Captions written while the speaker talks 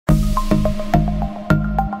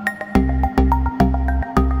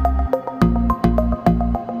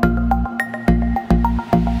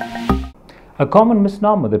A common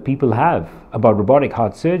misnomer that people have about robotic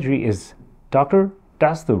heart surgery is, doctor,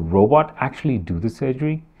 does the robot actually do the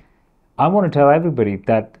surgery? I want to tell everybody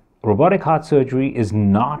that robotic heart surgery is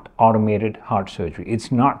not automated heart surgery.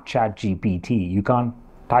 It's not ChatGPT. You can't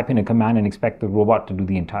type in a command and expect the robot to do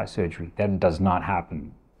the entire surgery. That does not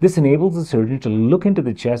happen. This enables the surgeon to look into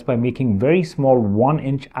the chest by making very small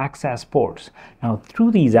 1-inch access ports. Now, through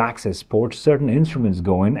these access ports, certain instruments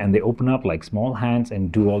go in and they open up like small hands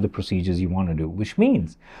and do all the procedures you want to do, which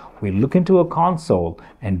means we look into a console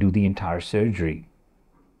and do the entire surgery.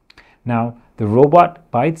 Now, the robot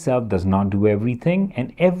by itself does not do everything,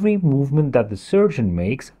 and every movement that the surgeon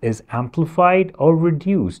makes is amplified or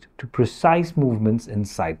reduced to precise movements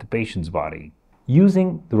inside the patient's body.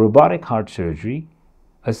 Using the robotic heart surgery,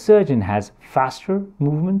 a surgeon has faster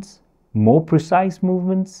movements, more precise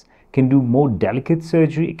movements, can do more delicate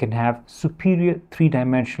surgery, can have superior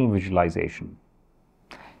three-dimensional visualization.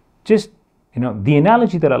 The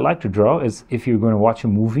analogy that I like to draw is if you're going to watch a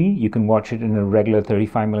movie, you can watch it in a regular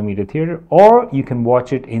 35mm theater, or you can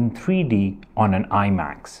watch it in 3D on an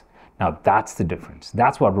IMAX. Now that's the difference.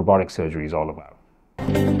 That's what robotic surgery is all about.